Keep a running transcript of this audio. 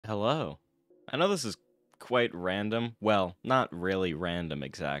Hello. I know this is quite random. Well, not really random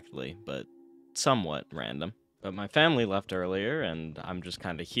exactly, but somewhat random. But my family left earlier, and I'm just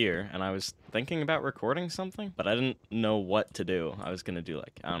kind of here, and I was thinking about recording something, but I didn't know what to do. I was gonna do,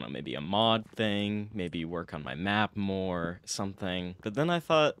 like, I don't know, maybe a mod thing, maybe work on my map more, something. But then I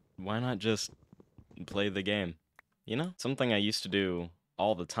thought, why not just play the game? You know? Something I used to do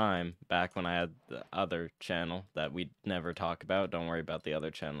all the time back when I had the other channel that we'd never talk about. Don't worry about the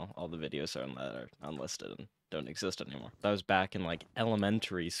other channel. All the videos on that are unlisted and don't exist anymore. That was back in like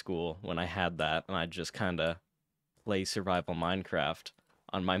elementary school when I had that, and I'd just kind of play survival Minecraft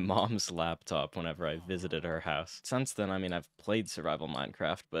on my mom's laptop whenever I visited her house. Since then, I mean, I've played survival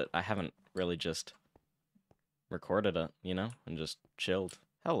Minecraft, but I haven't really just recorded it, you know, and just chilled.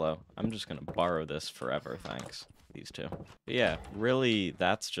 Hello, I'm just gonna borrow this forever, thanks. These two. But yeah, really,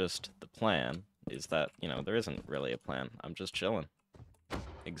 that's just the plan, is that, you know, there isn't really a plan. I'm just chilling.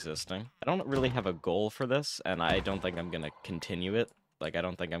 Existing. I don't really have a goal for this, and I don't think I'm gonna continue it. Like, I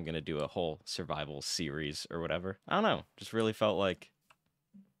don't think I'm gonna do a whole survival series or whatever. I don't know, just really felt like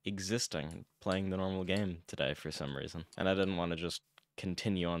existing, playing the normal game today for some reason. And I didn't want to just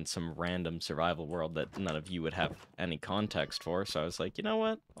continue on some random survival world that none of you would have any context for, so I was like, you know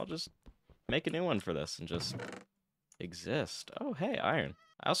what? I'll just make a new one for this and just exist. Oh, hey, iron.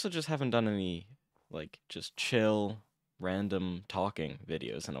 I also just haven't done any, like, just chill, random talking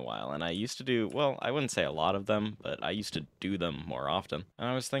videos in a while, and I used to do, well, I wouldn't say a lot of them, but I used to do them more often. And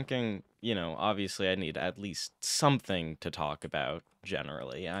I was thinking, you know, obviously I need at least something to talk about,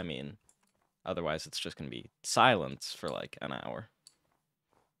 generally. I mean, otherwise it's just gonna be silence for, like, an hour.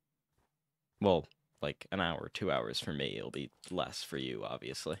 Well, like, an hour, 2 hours for me. It'll be less for you,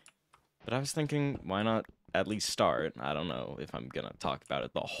 obviously. But I was thinking, why not at least start? I don't know if I'm gonna talk about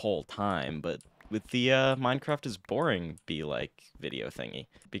it the whole time, but with the Minecraft is boring be like video thingy.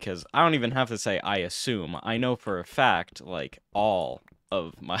 Because I don't even have to say I assume. I know for a fact, like, all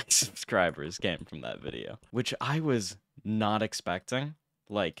of my subscribers came from that video. Which I was not expecting.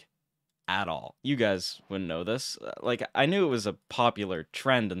 Like, at all. You guys wouldn't know this. Like, I knew it was a popular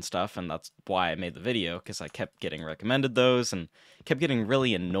trend and stuff, and that's why I made the video, because I kept getting recommended those and kept getting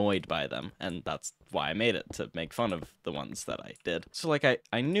really annoyed by them, and that's why I made it, to make fun of the ones that I did. So, like,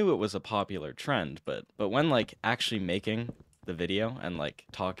 I knew it was a popular trend, but when, like, actually making the video and, like,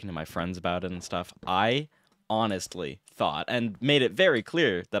 talking to my friends about it and stuff, I honestly thought, and made it very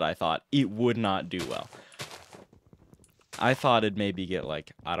clear that I thought, it would not do well. I thought it'd maybe get,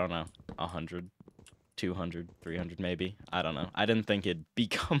 like, I don't know, 100, 200, 300 maybe. I don't know. I didn't think it'd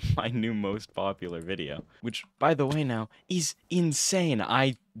become my new most popular video. Which, by the way now, is insane.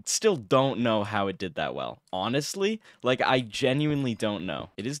 I still don't know how it did that well. Honestly, like, I genuinely don't know.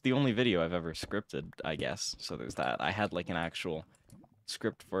 It is the only video I've ever scripted, I guess. So there's that. I had, like, an actual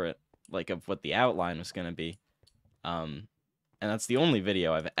script for it, like, of what the outline was gonna be. And that's the only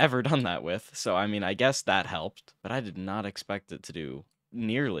video I've ever done that with, so I mean, I guess that helped, but I did not expect it to do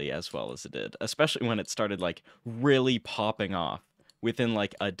nearly as well as it did, especially when it started, like, really popping off within,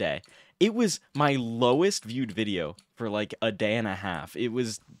 like, a day. It was my lowest viewed video for, like, a day and a half. It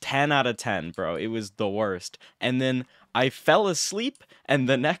was 10 out of 10, bro. It was the worst. And then I fell asleep, and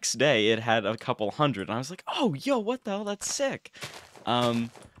the next day it had a couple hundred, and I was like, oh, yo, what the hell? That's sick.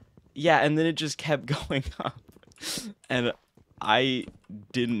 Yeah, and then it just kept going up. And I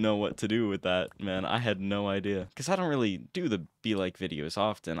didn't know what to do with that, man. I had no idea. Because I don't really do the Be Like videos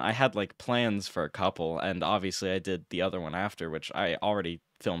often. I had, like, plans for a couple, and obviously I did the other one after, which I already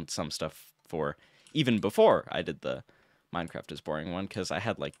filmed some stuff for even before I did the Minecraft is Boring one, because I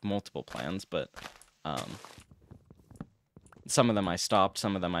had, like, multiple plans, but, some of them I stopped,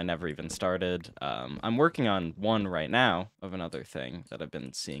 some of them I never even started. I'm working on one right now of another thing that I've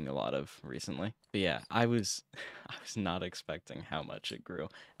been seeing a lot of recently. But yeah, I was not expecting how much it grew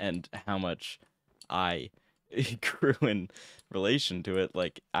and how much it grew in relation to it.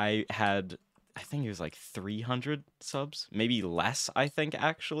 Like, I think it was like 300 subs, maybe less, I think,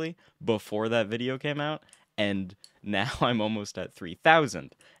 actually, before that video came out, and now I'm almost at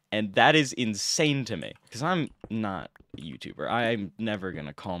 3,000. And that is insane to me, because I'm not a YouTuber. I'm never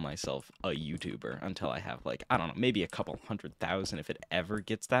gonna call myself a YouTuber until I have, like, I don't know, maybe a couple 100,000 if it ever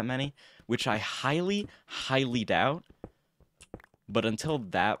gets that many, which I highly, highly doubt. But until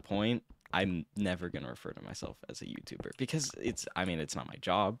that point, I'm never gonna refer to myself as a YouTuber, because I mean, it's not my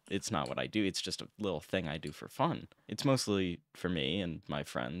job. It's not what I do. It's just a little thing I do for fun. It's mostly for me and my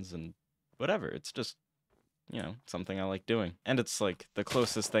friends and whatever. It's just, you know, something I like doing. And it's, like, the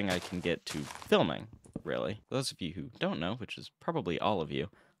closest thing I can get to filming, really. Those of you who don't know, which is probably all of you,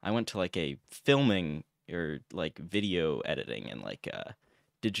 I went to, like, a filming, or, like, video editing and, like,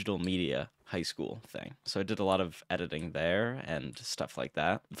 digital media high school thing. So I did a lot of editing there and stuff like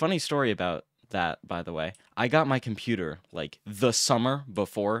that. Funny story about that, by the way. I got my computer like the summer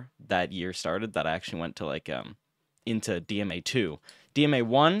before that year started that I actually went to like into DMA 2. DMA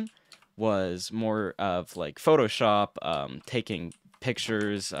 1 was more of like Photoshop, taking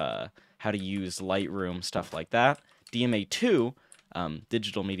pictures, how to use Lightroom, stuff like that. DMA 2,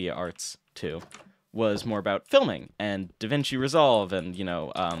 Digital Media Arts 2, was more about filming and DaVinci Resolve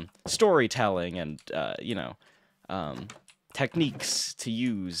and, storytelling and, techniques to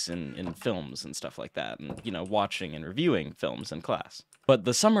use in films and stuff like that, and, watching and reviewing films in class. But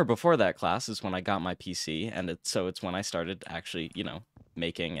the summer before that class is when I got my PC, and it's when I started actually,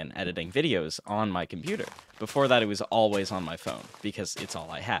 making and editing videos on my computer. Before that, it was always on my phone, because it's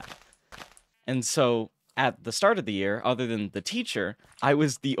all I had. And so, at the start of the year, other than the teacher, I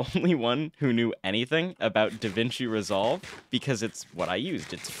was the only one who knew anything about DaVinci Resolve, because it's what I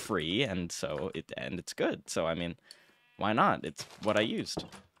used. It's free, and it's good. So, I mean, why not? It's what I used.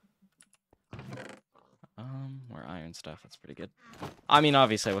 More iron stuff. That's pretty good. I mean,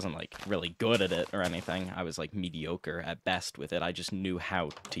 obviously, I wasn't, like, really good at it or anything. I was, like, mediocre at best with it. I just knew how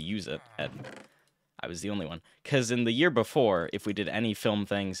to use it, and I was the only one. Because in the year before, if we did any film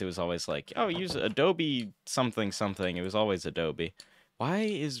things, it was always like, oh, use Adobe something something. It was always Adobe. Why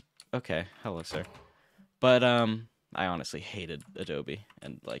is... Okay, hello, sir. But, I honestly hated Adobe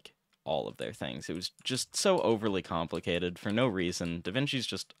and, like, all of their things. It was just so overly complicated for no reason. DaVinci's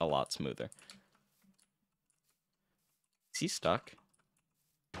just a lot smoother. Is he stuck?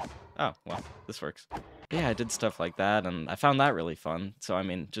 Oh, well, this works. Yeah, I did stuff like that, and I found that really fun. So, I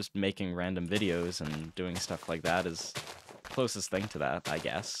mean, just making random videos and doing stuff like that is closest thing to that, I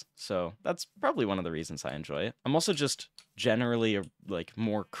guess. So, that's probably one of the reasons I enjoy it. I'm also just generally a, like,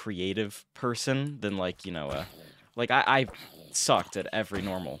 more creative person than, like, like, I sucked at every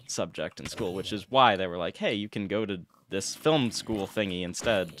normal subject in school, which is why they were like, hey, you can go to this film school thingy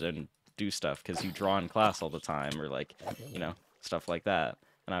instead and do stuff, because you draw in class all the time, or, like, stuff like that.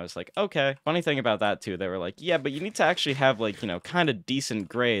 And I was like, okay. Funny thing about that, too, they were like, yeah, but you need to actually have, like, kind of decent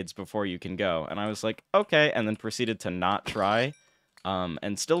grades before you can go. And I was like, okay, and then proceeded to not try,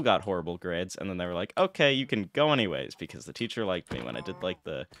 and still got horrible grades. And then they were like, okay, you can go anyways, because the teacher liked me when I did, like,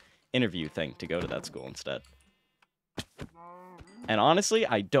 the interview thing to go to that school instead. And honestly,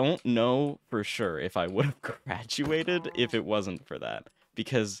 I don't know for sure if I would have graduated if it wasn't for that.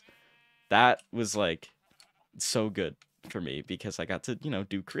 Because that was, like, so good for me, because I got to,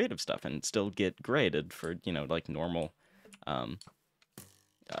 do creative stuff and still get graded for, like, normal,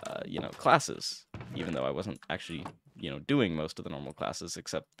 classes. Even though I wasn't actually, doing most of the normal classes,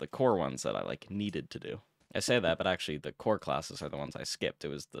 except the core ones that I, like, needed to do. I say that, but actually the core classes are the ones I skipped. It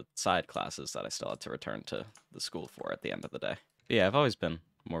was the side classes that I still had to return to the school for at the end of the day. But yeah, I've always been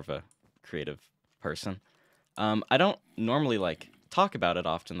more of a creative person. I don't normally, like, talk about it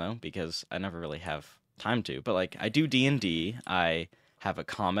often, though, because I never really have time to. But, like, I do D&D. I have a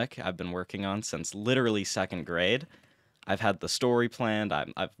comic I've been working on since literally 2nd grade. I've had the story planned.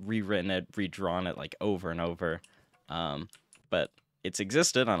 I've rewritten it, redrawn it, like, over and over. But it's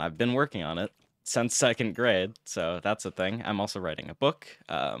existed, and I've been working on it since 2nd grade, so that's a thing. I'm also writing a book,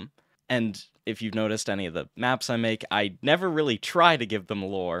 and if you've noticed any of the maps I make, I never really try to give them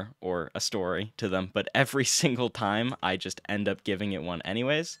lore or a story to them, but every single time I just end up giving it one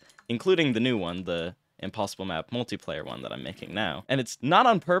anyways, including the new one, the Impossible Map multiplayer one that I'm making now. And it's not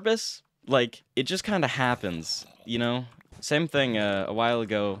on purpose, like, it just kind of happens, Same thing, a while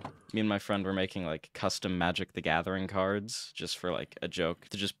ago, me and my friend were making, like, custom Magic the Gathering cards, just for, like, a joke,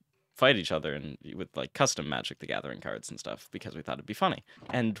 to just fight each other and with, like, custom Magic the Gathering cards and stuff, because we thought it'd be funny.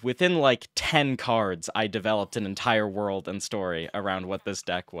 And within, like, 10 cards, I developed an entire world and story around what this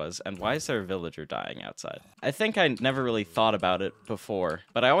deck was. And why is there a villager dying outside? I think I never really thought about it before,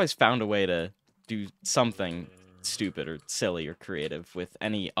 but I always found a way to do something stupid or silly or creative with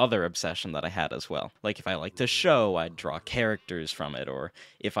any other obsession that I had as well. Like, if I liked a show, I'd draw characters from it, or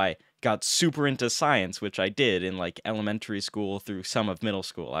if I got super into science, which I did in, like, elementary school through some of middle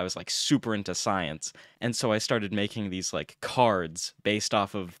school. I was, like, super into science, and so I started making these, like, cards based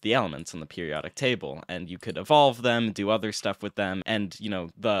off of the elements in the periodic table, and you could evolve them, do other stuff with them, and,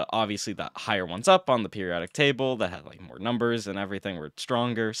 obviously the higher ones up on the periodic table that had, like, more numbers and everything were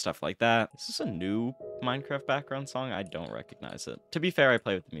stronger, stuff like that. Is this a new Minecraft background song? I don't recognize it. To be fair, I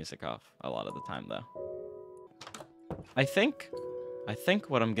play with the music off a lot of the time, though. I think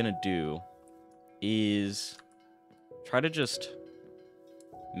what I'm gonna do is try to just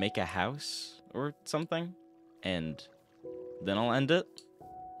make a house or something, and then I'll end it.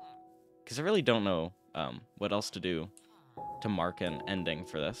 Because I really don't know what else to do to mark an ending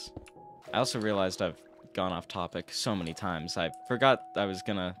for this. I also realized I've gone off topic so many times. I forgot I was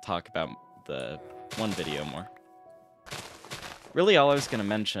gonna talk about the one video more. Really, all I was gonna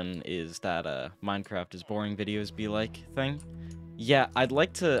mention is that Minecraft is boring videos be like thing. Yeah, I'd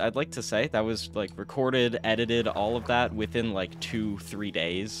like to say that was like recorded, edited, all of that within like 2-3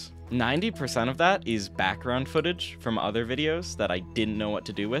 days. 90% of that is background footage from other videos that I didn't know what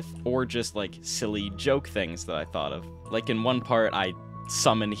to do with, or just like silly joke things that I thought of. Like in one part, I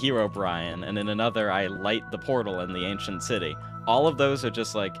summon Herobrine, and in another, I light the portal in the ancient city. All of those are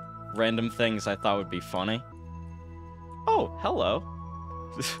just like random things I thought would be funny. Oh, hello.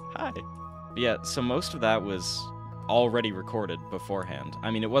 Hi. But yeah, so most of that was already recorded beforehand.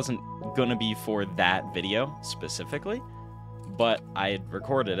 I mean, it wasn't gonna be for that video specifically, but I had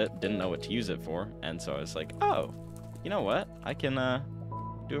recorded it, didn't know what to use it for, and so I was like, oh, you know what? I can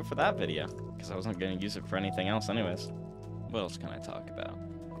do it for that video, because I wasn't gonna use it for anything else anyways. What else can I talk about?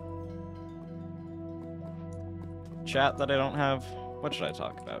 Chat that I don't have? What should I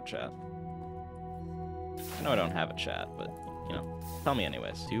talk about, chat? I know I don't have a chat, but, you know, tell me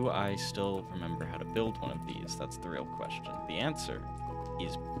anyways. Do I still remember how to build one of these? That's the real question. The answer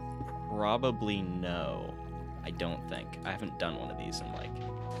is probably no. I don't think. I haven't done one of these in, like,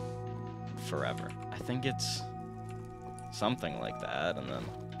 forever. I think it's something like that, and then...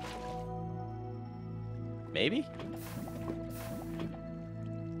 maybe?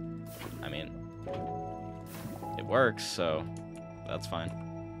 I mean, it works, so that's fine.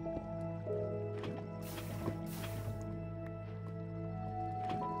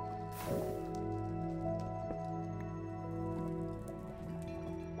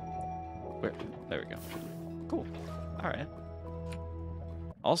 Where? There we go. Cool. Alright.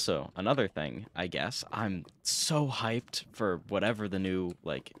 Also, another thing, I guess, I'm so hyped for whatever the new,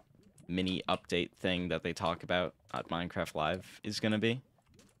 like, mini update thing that they talk about at Minecraft Live is gonna be.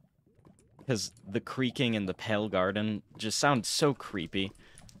 Because the creaking in the Pale Garden just sounds so creepy.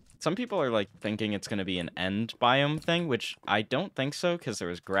 Some people are, like, thinking it's gonna be an end biome thing, which I don't think so, because there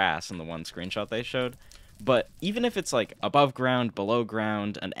was grass in the one screenshot they showed. But even if it's, like, above ground, below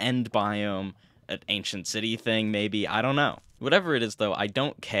ground, an end biome, an ancient city thing, maybe, I don't know. Whatever it is, though, I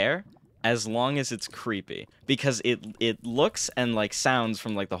don't care, as long as it's creepy. Because it looks and, like, sounds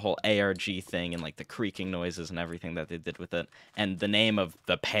from, like, the whole ARG thing and, like, the creaking noises and everything that they did with it, and the name of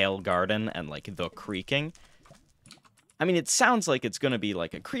the Pale Garden and, like, the creaking. I mean, it sounds like it's gonna be,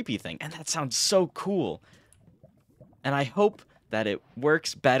 like, a creepy thing, and that sounds so cool. And I hope that it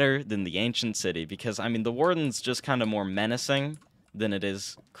works better than the ancient city, because, I mean, the Warden's just kind of more menacing than it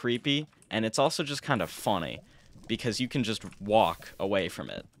is creepy, and it's also just kind of funny, because you can just walk away from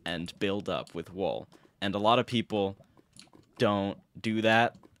it and build up with wool. And a lot of people don't do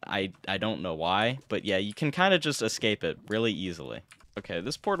that. I don't know why, but yeah, you can kind of just escape it really easily. Okay,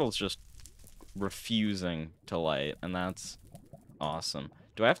 this portal's just refusing to light, and that's awesome.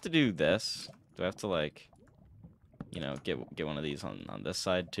 Do I have to do this? Do I have to, like, you know, get one of these on this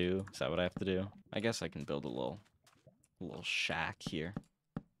side too? Is that what I have to do? I guess I can build a little shack here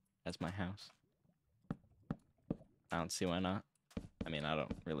as my house. I don't see why not. I mean, I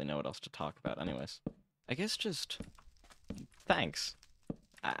don't really know what else to talk about anyways. I guess just thanks.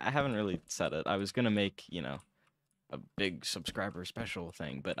 I haven't really said it. I was gonna make, you know, a big subscriber special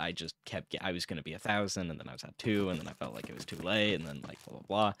thing, but I just kept, I was gonna be 1,000, and then I was at 2, and then I felt like it was too late, and then, like, blah blah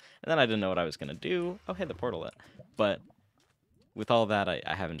blah, and then I didn't know what I was gonna do. Oh, hey, the portal lit. But with all that, I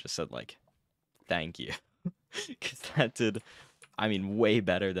haven't just said, like, thank you, because that did, I mean, way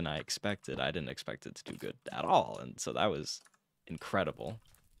better than I expected. I didn't expect it to do good at all, and so that was incredible,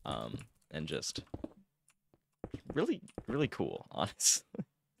 and just really, really cool, honestly.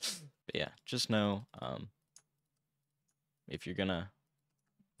 But yeah, just know, if you're gonna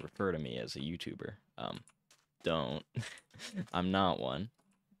refer to me as a YouTuber, don't. I'm not one.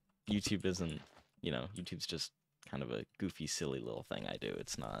 YouTube isn't, you know, YouTube's just kind of a goofy, silly little thing I do.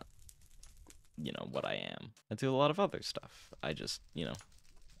 It's not, you know, what I am. I do a lot of other stuff. I just, you know,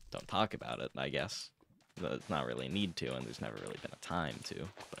 don't talk about it, I guess. It's not really a need to, and there's never really been a time to,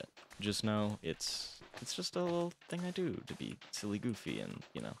 but just know it's just a little thing I do to be silly, goofy, and,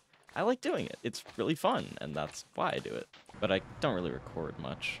 you know, I like doing it. It's really fun, and that's why I do it. But I don't really record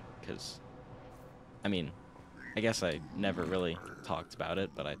much, because, I mean, I guess I never really talked about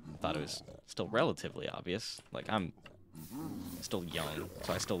it, but I thought it was still relatively obvious. Like, I'm still young,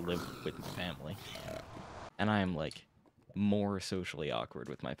 so I still live with my family. And I am, like, more socially awkward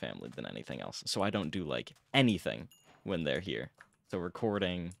with my family than anything else. So I don't do, like, anything when they're here. So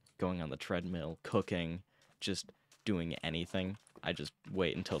recording, going on the treadmill, cooking, just doing anything, I just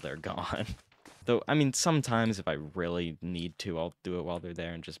wait until they're gone. Though, I mean, sometimes if I really need to, I'll do it while they're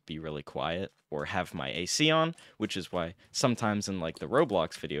there and just be really quiet, or have my AC on, which is why sometimes in, like, the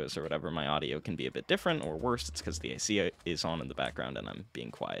Roblox videos or whatever, my audio can be a bit different, or worse, it's because the AC is on in the background and I'm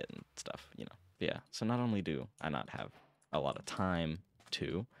being quiet and stuff, you know. But yeah, so not only do I not have a lot of time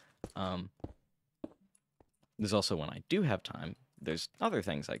to, there's also when I do have time, there's other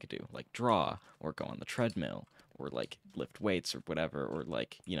things I could do, like draw, or go on the treadmill, or like lift weights or whatever, or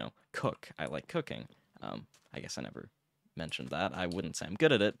like, you know, cook. I like cooking. I guess I never mentioned that. I wouldn't say I'm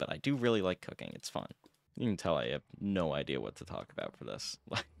good at it, but I do really like cooking. It's fun. You can tell I have no idea what to talk about for this.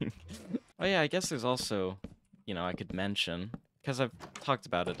 Oh yeah, I guess there's also, you know, I could mention, because I've talked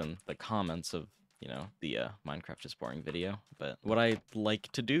about it in the comments of, you know, the Minecraft is boring video, but what I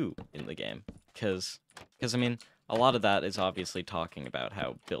like to do in the game, because I mean, a lot of that is obviously talking about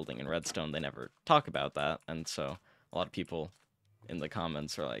how building in Redstone, they never talk about that, and so a lot of people in the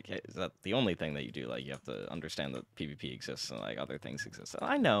comments are like, hey, is that the only thing that you do? Like, you have to understand that PvP exists and, like, other things exist. And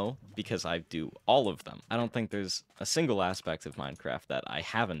I know, because I do all of them. I don't think there's a single aspect of Minecraft that I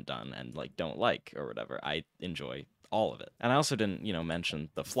haven't done and, like, don't like or whatever. I enjoy all of it. And I also didn't, you know, mention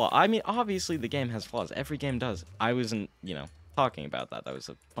the flaw. I mean, obviously the game has flaws. Every game does. I wasn't, you know, talking about that. That was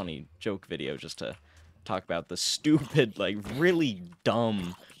a funny joke video just to talk about the stupid, like, really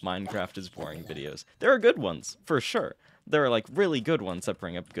dumb Minecraft is boring videos. There are good ones, for sure. There are, like, really good ones that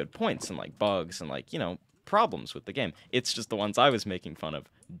bring up good points and, like, bugs and, like, you know, problems with the game. It's just the ones I was making fun of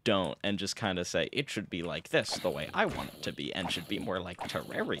don't, and just kind of say, it should be like this, the way I want it to be, and should be more like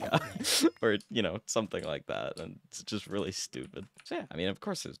Terraria, or, you know, something like that, and it's just really stupid. So yeah, I mean, of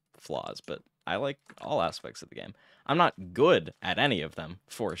course there's flaws, but I like all aspects of the game. I'm not good at any of them,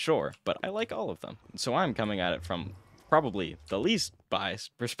 for sure, but I like all of them. So I'm coming at it from probably the least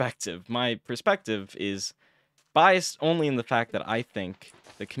biased perspective. My perspective is biased only in the fact that I think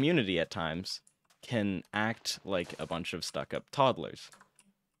the community at times can act like a bunch of stuck-up toddlers.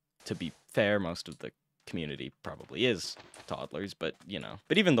 To be fair, most of the community probably is toddlers, but, you know.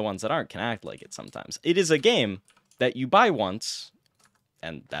 But even the ones that aren't can act like it sometimes. It is a game that you buy once,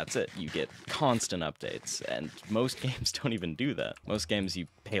 and that's it. You get constant updates, and most games don't even do that. Most games you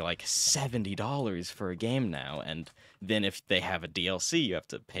pay like $70 for a game now, and then if they have a DLC, you have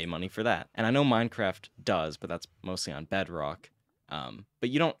to pay money for that. And I know Minecraft does, but that's mostly on Bedrock. But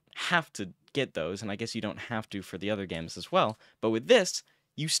you don't have to get those, and I guess you don't have to for the other games as well. But with this,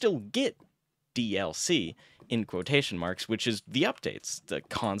 you still get DLC, in quotation marks, which is the updates, the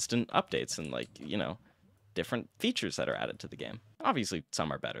constant updates, and, like, you know, different features that are added to the game. Obviously,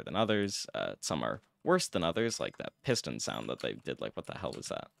 some are better than others, some are worse than others, like that piston sound that they did, like, what the hell was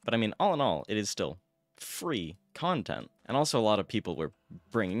that? But I mean, all in all, it is still free content. And also a lot of people were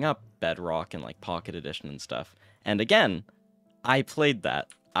bringing up Bedrock and, like, Pocket Edition and stuff. And again, I played that.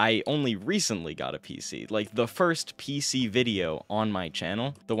 I only recently got a PC. Like, the first PC video on my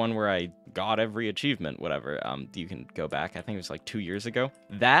channel, the one where I got every achievement, whatever, you can go back, I think it was like 2 years ago.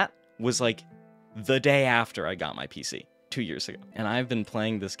 That was like the day after I got my PC, 2 years ago. And I've been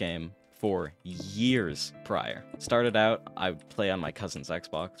playing this game for years prior. Started out, I would play on my cousin's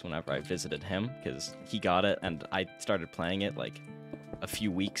Xbox whenever I visited him, because he got it, and I started playing it, like, a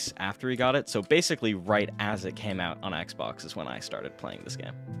few weeks after he got it, so basically right as it came out on Xbox is when I started playing this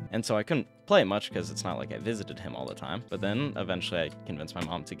game. And so I couldn't play it much because it's not like I visited him all the time, but then eventually I convinced my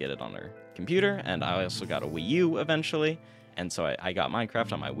mom to get it on her computer, and I also got a Wii U eventually, and so I got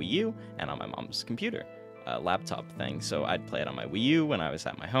Minecraft on my Wii U and on my mom's computer, laptop thing, so I'd play it on my Wii U when I was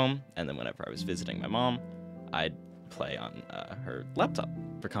at my home, and then whenever I was visiting my mom, I'd play on her laptop.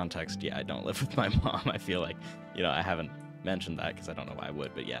 For context, yeah, I don't live with my mom. I feel like, you know, I haven't mentioned that because I don't know why I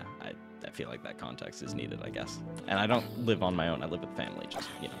would, but yeah, I feel like that context is needed, I guess. And I don't live on my own, I live with family, just,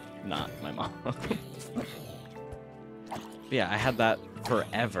 you know, not my mom. But yeah, I had that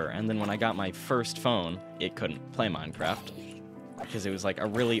forever, and then when I got my first phone, it couldn't play Minecraft, because it was like a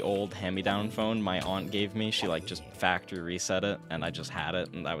really old hand-me-down phone my aunt gave me. She, like, just factory reset it, and I just had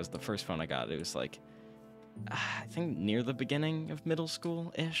it, and that was the first phone I got. It was like, I think near the beginning of middle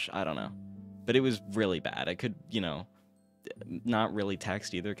school-ish? I don't know. But it was really bad. I could, you know, not really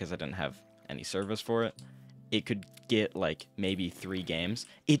text either because I didn't have any service for it. It could get like maybe 3 games.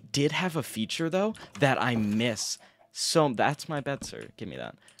 It did have a feature though that I miss. So that's my bed, sir. Give me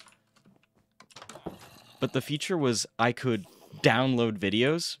that. But the feature was I could download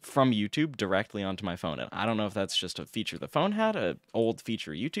videos from YouTube directly onto my phone. And I don't know if that's just a feature the phone had, an old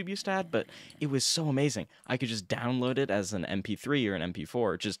feature YouTube used to have, but it was so amazing. I could just download it as an MP3 or an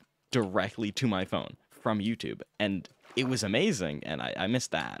MP4 just directly to my phone from YouTube. And it was amazing, and I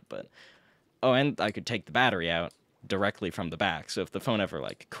missed that, but... Oh, and I could take the battery out directly from the back, so if the phone ever,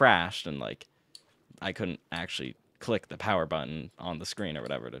 like, crashed and, like, I couldn't actually click the power button on the screen or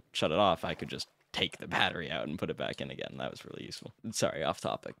whatever to shut it off. I could just take the battery out and put it back in again. That was really useful. Sorry, off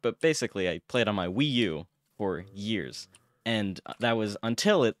topic. But basically, I played on my Wii U for years. And that was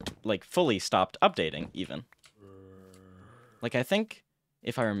until it, like, fully stopped updating, even. Like, I think,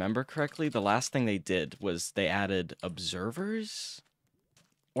 if I remember correctly, the last thing they did was they added observers?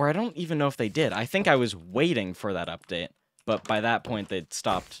 Or I don't even know if they did. I think I was waiting for that update. But by that point, they'd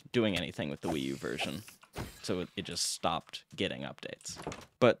stopped doing anything with the Wii U version. So it just stopped getting updates.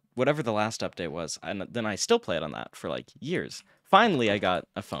 But whatever the last update was, and then I still played on that for, like, years. Finally, I got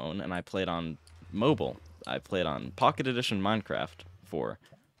a phone, and I played on mobile. I played on Pocket Edition Minecraft for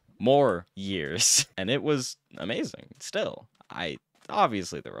more years, and it was amazing still.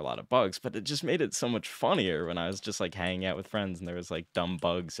 Obviously there were a lot of bugs, but it just made it so much funnier when I was just like hanging out with friends and there was like dumb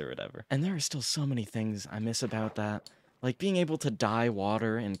bugs or whatever. And there are still so many things I miss about that. Like being able to dye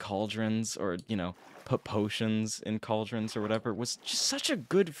water in cauldrons or, you know, put potions in cauldrons or whatever was just such a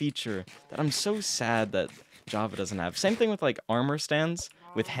good feature that I'm so sad that Java doesn't have. Same thing with like armor stands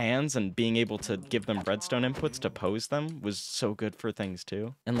with hands, and being able to give them redstone inputs to pose them was so good for things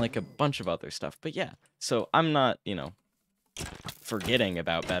too. And like a bunch of other stuff. But yeah, so I'm not, you know, forgetting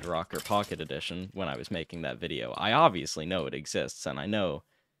about Bedrock or Pocket Edition when I was making that video. I obviously know it exists, and I know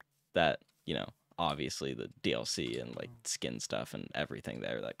that, you know, obviously the DLC and like skin stuff and everything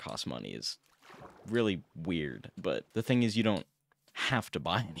there that costs money is really weird. But the thing is, you don't have to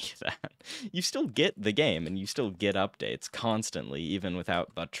buy any of that. You still get the game and you still get updates constantly, even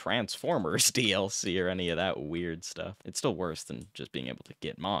without the Transformers DLC or any of that weird stuff. It's still worse than just being able to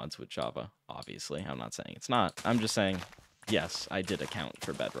get mods with Java, obviously. I'm not saying it's not. I'm just saying, yes, I did account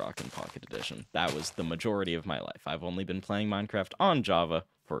for Bedrock and Pocket Edition. That was the majority of my life. I've only been playing Minecraft on Java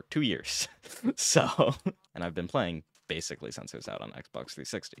for 2 years. So, and I've been playing basically since it was out on Xbox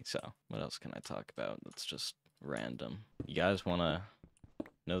 360. So, what else can I talk about that's just random? You guys want to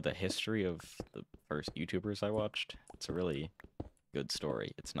know the history of the first YouTubers I watched? It's a really good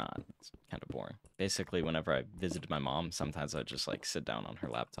story. It's not. It's kind of boring. Basically, whenever I visited my mom, sometimes I'd just like sit down on her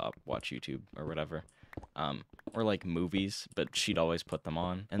laptop, watch YouTube or whatever. Or like movies, but she'd always put them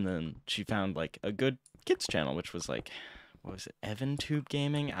on. And then she found like a good kids channel, which was like, what was it, EvanTube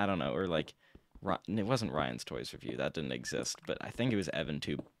Gaming? I don't know, or like, it wasn't Ryan's Toys Review, that didn't exist, but I think it was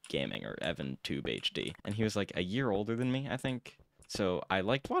EvanTube Gaming or EvanTube HD. And he was like a year older than me, I think. So I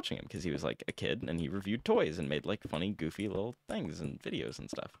liked watching him because he was like a kid and he reviewed toys and made like funny, goofy little things and videos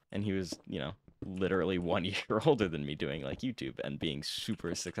and stuff. And he was, you know, literally 1 year older than me doing like YouTube and being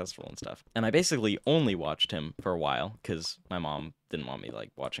super successful and stuff. And I basically only watched him for a while because my mom didn't want me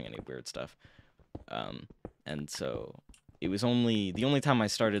like watching any weird stuff. And so it was the only time I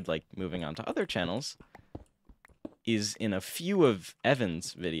started like moving on to other channels is in a few of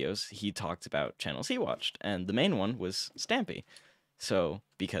Evan's videos. He talked about channels he watched, and the main one was Stampy. So,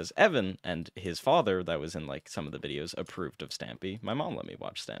 because Evan and his father, that was in, like, some of the videos, approved of Stampy, my mom let me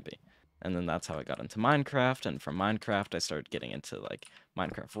watch Stampy. And then that's how I got into Minecraft, and from Minecraft I started getting into, like,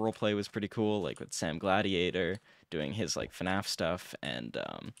 Minecraft roleplay was pretty cool, like, with Sam Gladiator, doing his, like, FNAF stuff, and,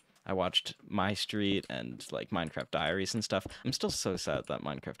 I watched My Street and, like, Minecraft Diaries and stuff. I'm still so sad that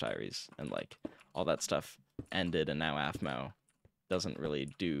Minecraft Diaries and, like, all that stuff ended, and now Aphmau doesn't really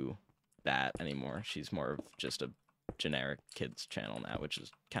do that anymore. She's more of just a generic kids channel now, which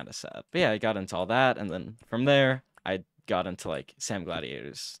is kind of sad. But yeah, I got into all that, and then from there I got into like Sam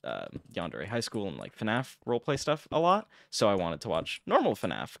Gladiator's Yandere High School and like FNAF roleplay stuff a lot, so I wanted to watch normal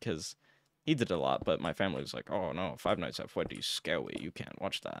FNAF because he did a lot, but my family was like, oh no, Five Nights at Freddy's scary, you can't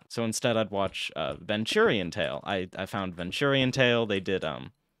watch that. So instead I'd watch Venturian Tale. I found Venturian Tale. They did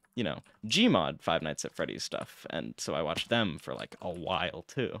you know, Gmod Five Nights at Freddy's stuff, and so I watched them for like a while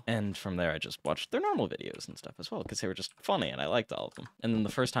too. And from there I just watched their normal videos and stuff as well, because they were just funny and I liked all of them. And then the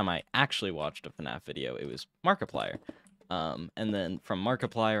first time I actually watched a FNAF video, it was Markiplier. And then from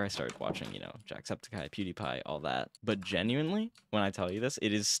Markiplier I started watching, you know, Jacksepticeye, PewDiePie, all that. But genuinely, when I tell you this,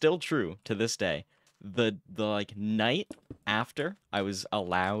 it is still true to this day. The like night after I was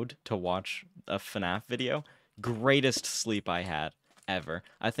allowed to watch a FNAF video, greatest sleep I had ever.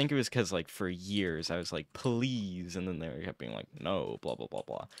 I think it was because, like, for years I was like, please, and then they kept being like, no, blah, blah, blah,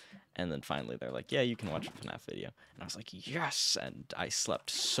 blah. And then finally they're like, yeah, you can watch a FNAF video. And I was like, yes! And I slept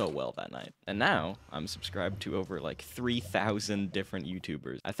so well that night. And now I'm subscribed to over, like, 3,000 different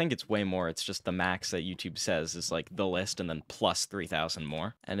YouTubers. I think it's way more. It's just the max that YouTube says is, like, the list and then plus 3,000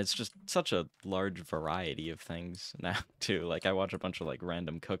 more. And it's just such a large variety of things now, too. Like, I watch a bunch of, like,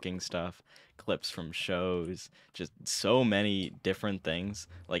 random cooking stuff, clips from shows, just so many different things.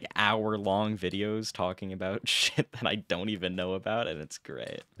 Like, hour-long videos talking about shit that I don't even know about, and it's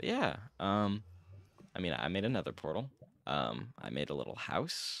great. But yeah, I mean, I made another portal. I made a little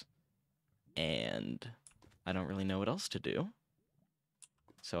house, and I don't really know what else to do.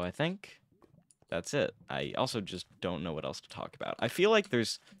 So I think that's it. I also just don't know what else to talk about. I feel like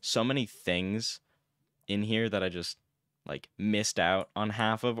there's so many things in here that I just like missed out on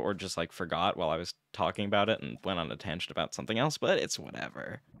half of or just like forgot while I was talking about it and went on a tangent about something else, but it's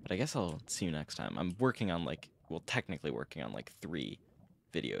whatever. But I guess I'll see you next time. I'm working on like, well, technically working on like 3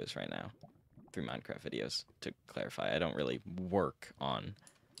 videos right now. 3 Minecraft videos, to clarify. I don't really work on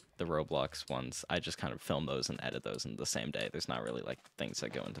the Roblox ones. I just kind of film those and edit those in the same day. There's not really like things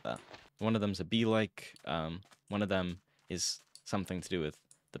that go into that. One of them's a be-like. One of them is something to do with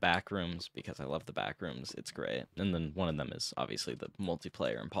the back rooms because I love the back rooms. It's great. And then one of them is obviously the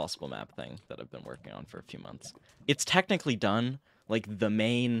multiplayer impossible map thing that I've been working on for a few months. It's technically done. Like the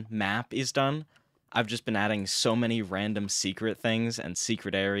main map is done. I've just been adding so many random secret things and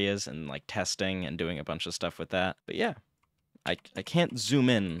secret areas and like testing and doing a bunch of stuff with that. But yeah, I can't zoom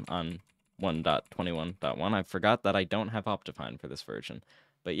in on 1.21.1. I forgot that I don't have Optifine for this version.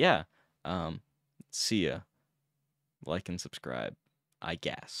 But yeah, see ya. Like and subscribe, I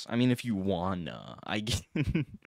guess. I mean, if you wanna.